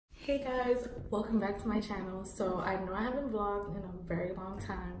Hey guys, welcome back to my channel. So I know I haven't vlogged in a very long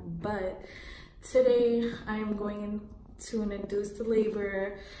time, but today I am going into an induced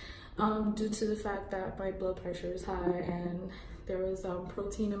labor due to the fact that my blood pressure is high and there was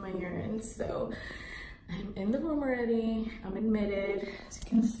protein in my urine. So I'm in the room already. I'm admitted. As you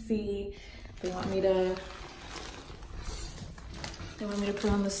can see, they want me to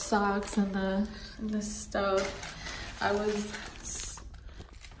put on the socks and the stuff. I was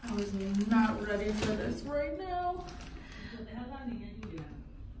not ready for this right now.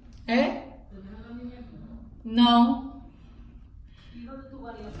 Eh? No.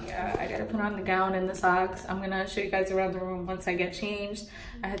 Yeah, I gotta put on the gown and the socks. I'm gonna show you guys around the room once I get changed.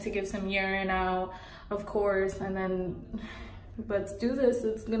 I had to give some urine out, of course, and then let's do this.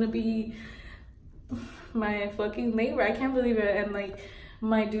 It's gonna be my fucking labor. I can't believe it. And like,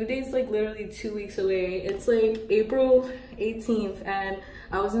 my due date's like literally 2 weeks away. It's like April 18th and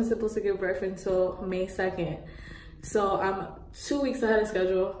I wasn't supposed to give birth until May 2nd. So I'm 2 weeks ahead of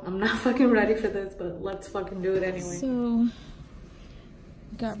schedule. I'm not fucking ready for this, but let's fucking do it anyway. So,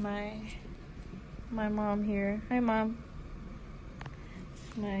 got my mom here. Hi, Mom.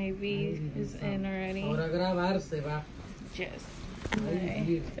 My IV is in already. Yes.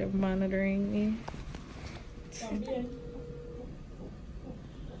 They're monitoring me.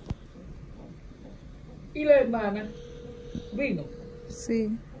 ¿Y la hermana? ¿Vino?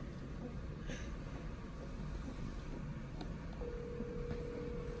 Sí.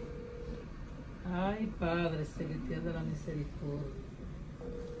 Ay, Padre Celestial de la Misericordia.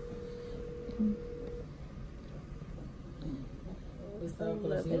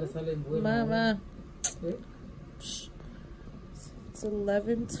 Mama. It's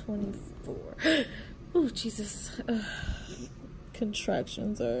 11:24. Oh, Jesus.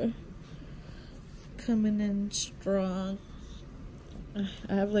 Contractions are coming in strong. I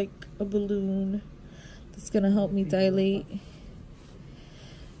have like a balloon that's gonna help me dilate.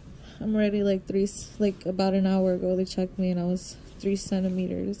 I'm already like about an hour ago they checked me and I was 3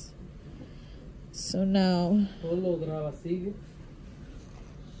 centimeters. So now I'll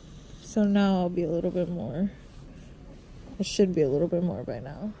be a little bit more. I should be a little bit more by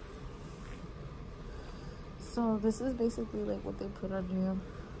now. So this is basically like what they put on you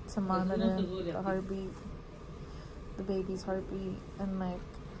to monitor the heartbeat, the baby's heartbeat, and like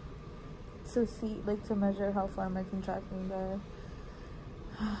to see, like to measure how far my contractions are.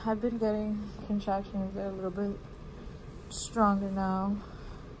 I've been getting contractions. They're a little bit stronger now.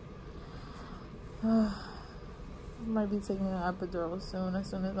 Might be taking an epidural soon, as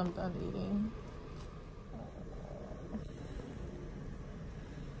soon as I'm done eating.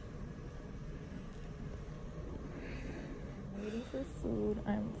 I'm waiting for food.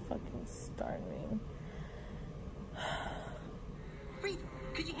 I'm fucking starving. Freeze!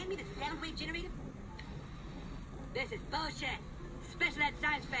 Could you hand me the sound wave generator? This is bullshit. Special Ed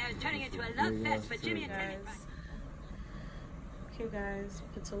Science Fair is turning into a love fest for Jimmy and Timmy. Okay guys,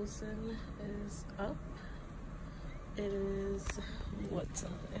 Pitocin is up. It is what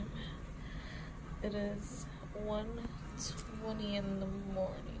time? It is 1:20 in the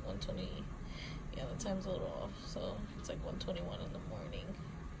morning. 1:20. Yeah, the time's a little off, so it's like 1:21 in the morning.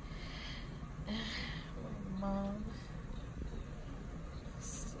 My mom.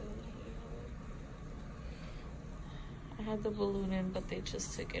 I had the balloon in, but they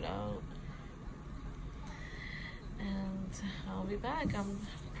just took it out. And I'll be back. I'm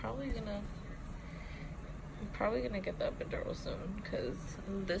probably gonna get the epidural soon, because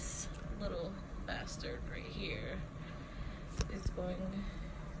this little bastard right here is going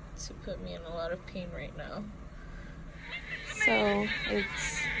to put me in a lot of pain right now. So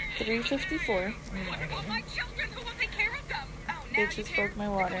it's 3:54 in the morning. They just broke my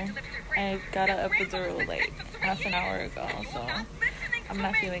water. I got an epidural like half an hour ago, so I'm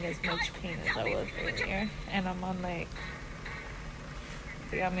not feeling as much pain as I was earlier. And I'm on like,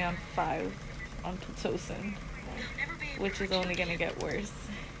 they got me on 5 on Pitocin, which is only gonna get worse.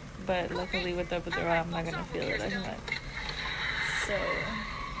 But luckily with the epidural, I'm not gonna feel it as much. So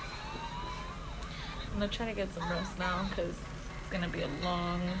I'm gonna try to get some rest now, because it's gonna be a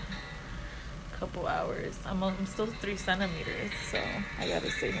long couple hours. I'm still 3 centimeters, so I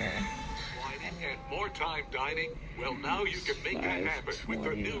gotta sit here. And more time dining? Well, now you can make that happen with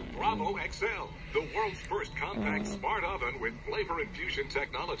the new Bravo XL, the world's first compact smart oven with flavor infusion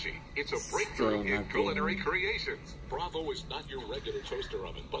technology. It's a breakthrough in culinary creations. Bravo is not your regular toaster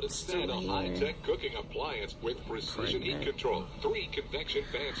oven, but instead a high-tech cooking appliance with precision heat control, 3 convection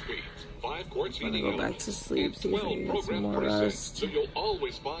fan speeds, 5 quarts heating elements, back to sleep, and 12 program presets, so you'll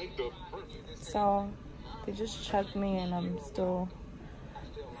always find the perfect. So they just checked me and I'm still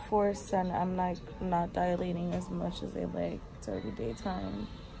forced and I'm like not dilating as much as I like during daytime.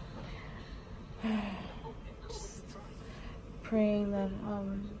 Just praying that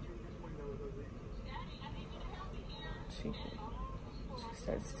she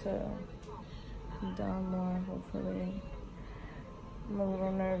starts to come down more, hopefully. I'm a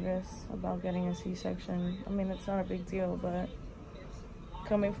little nervous about getting a C-section. I mean, it's not a big deal, but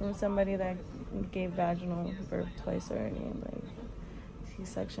coming from somebody that gave vaginal birth twice already, like,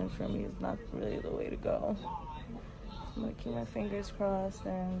 C-section for me is not really the way to go. I'm gonna keep my fingers crossed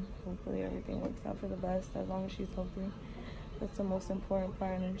and hopefully everything works out for the best as long as she's healthy. That's the most important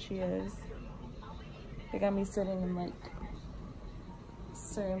part, and she is. They got me sitting in like a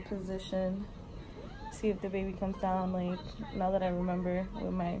certain position. See if the baby comes down. Like, now that I remember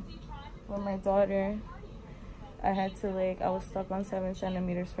with my daughter, I had to I was stuck on 7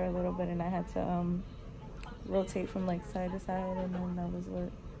 centimeters for a little bit, and I had to rotate from like side to side, and then that was what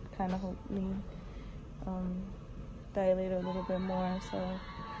kind of helped me dilate a little bit more. So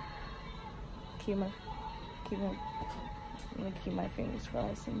I'm gonna keep my fingers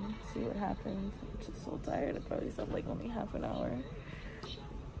crossed and see what happens. I'm just so tired. I probably slept like only half an hour.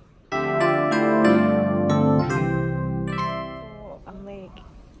 So I'm like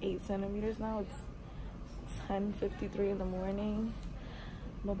 8 centimeters now. It's 10:53 in the morning.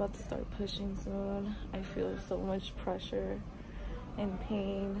 I'm about to start pushing soon. I feel so much pressure and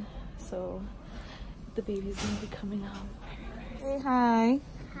pain. So the baby's gonna be coming out very, very soon. Say hi.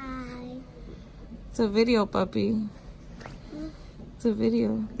 Hi. It's a video, puppy. It's a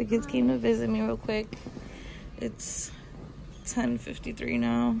video. The kids came to visit me real quick. It's 10:53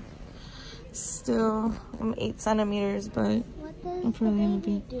 now. Still, I'm 8 centimeters, but I'm probably gonna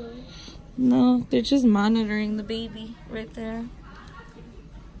be. No, they're just monitoring the baby right there.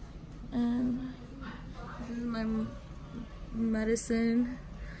 And this is my medicine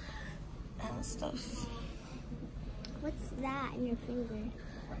and stuff. What's that in your finger?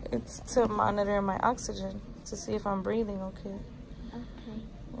 It's to monitor my oxygen to see if I'm breathing okay. Okay.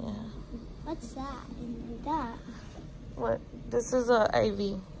 Yeah. What's that in that? What? This is a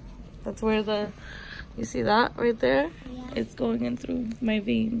IV. That's where you see that right there? Yeah. It's going in through my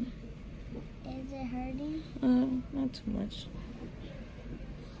vein. Is it hurting? Not too much.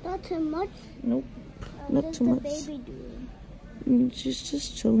 Not too much? Nope. What Not is too the much. baby doing? She's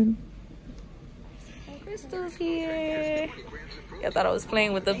just chilling. Crystal's here. I thought I was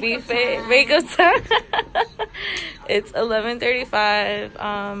playing with the beef makeup time. It's 11:35.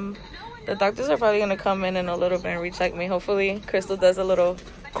 The doctors are probably gonna come in a little bit and recheck me. Hopefully, Crystal does a little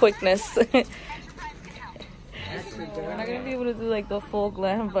quickness. We're not gonna be able to do like the full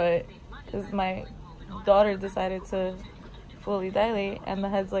glam, but because my daughter decided to fully dilate, and the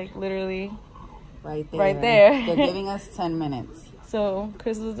head's like literally Right there. right there. They're giving us 10 minutes. So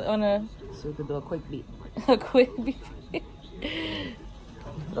Crystal's gonna So we could do a quick beat. a quick beat.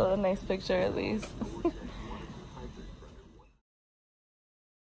 So a nice picture at least.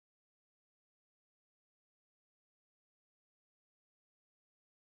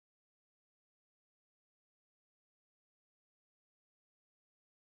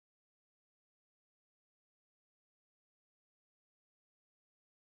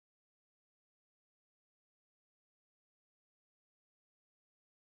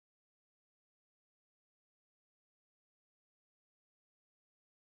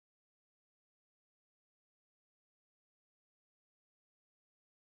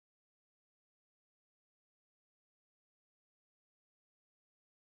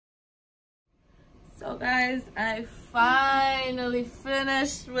 So guys, I finally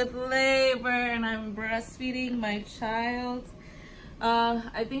finished with labor and I'm breastfeeding my child.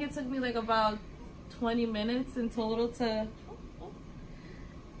 I think it took me like about 20 minutes in total to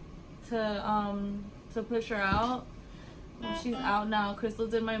push her out. And she's out now. Crystal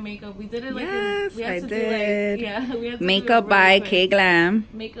did my makeup. We did it like yes, we had I to did. do like we had to makeup do it by really K Glam.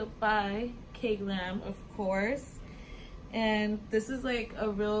 Makeup by K Glam, of course. And this is like a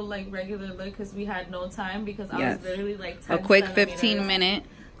real like regular look because we had no time because I was literally like 10 a quick centimeters. 15-minute.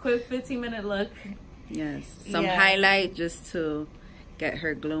 Quick 15-minute look. Yes. Some highlight just to get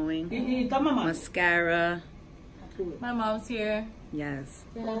her glowing. Mascara. My mom's here. Yes.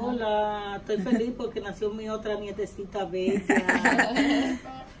 Hola, estoy feliz porque nació mi otra nietecita bella.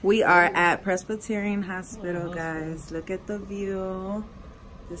 We are at Presbyterian Hospital, guys. Look at the view.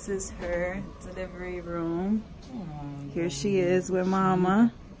 This is her delivery room. Here she is with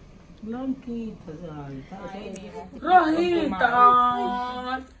Mama. Blanquita. Rojita.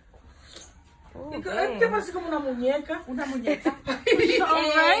 ¿Qué parece como una muñeca? Una muñeca.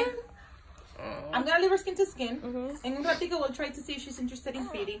 Alright. I'm gonna leave her skin to skin. And in Ratico, we'll try to see if she's interested in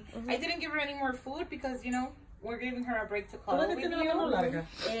feeding. I didn't give her any more food because, you know, we're giving her a break to cuddle with you. Déjala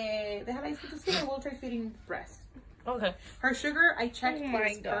ahí skin to skin, and we'll try feeding breast. Okay. Her sugar, I checked,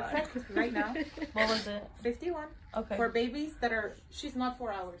 is perfect right now. What was it? 51. Okay. For babies that are, she's not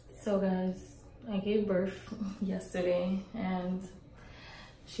 4 hours yet. So guys, I gave birth yesterday and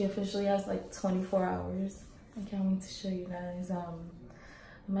she officially has like 24 hours. I can't wait to show you guys.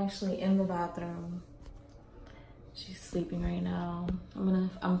 I'm actually in the bathroom. She's sleeping right now.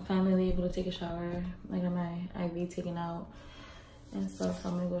 I'm finally able to take a shower. I got my IV taken out and stuff, so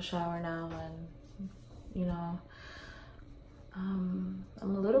I'm gonna go shower now. And you know, I'm a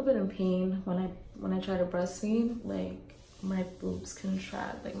little bit in pain when I try to breastfeed. Like my boobs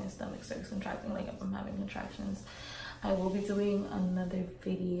contract, like my stomach starts contracting, like if I'm having contractions. I will be doing another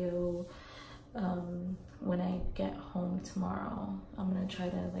video when I get home tomorrow. I'm gonna try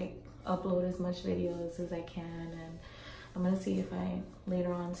to like upload as much videos as I can, and I'm gonna see if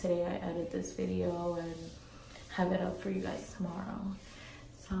later on today I edit this video and have it up for you guys tomorrow.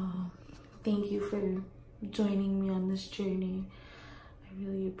 So thank you for joining me on this journey. I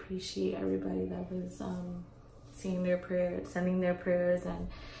really appreciate everybody that was sending their prayers, and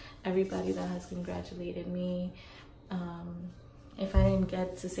everybody that has congratulated me. If I didn't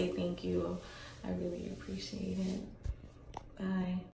get to say thank you, I really appreciate it. Bye.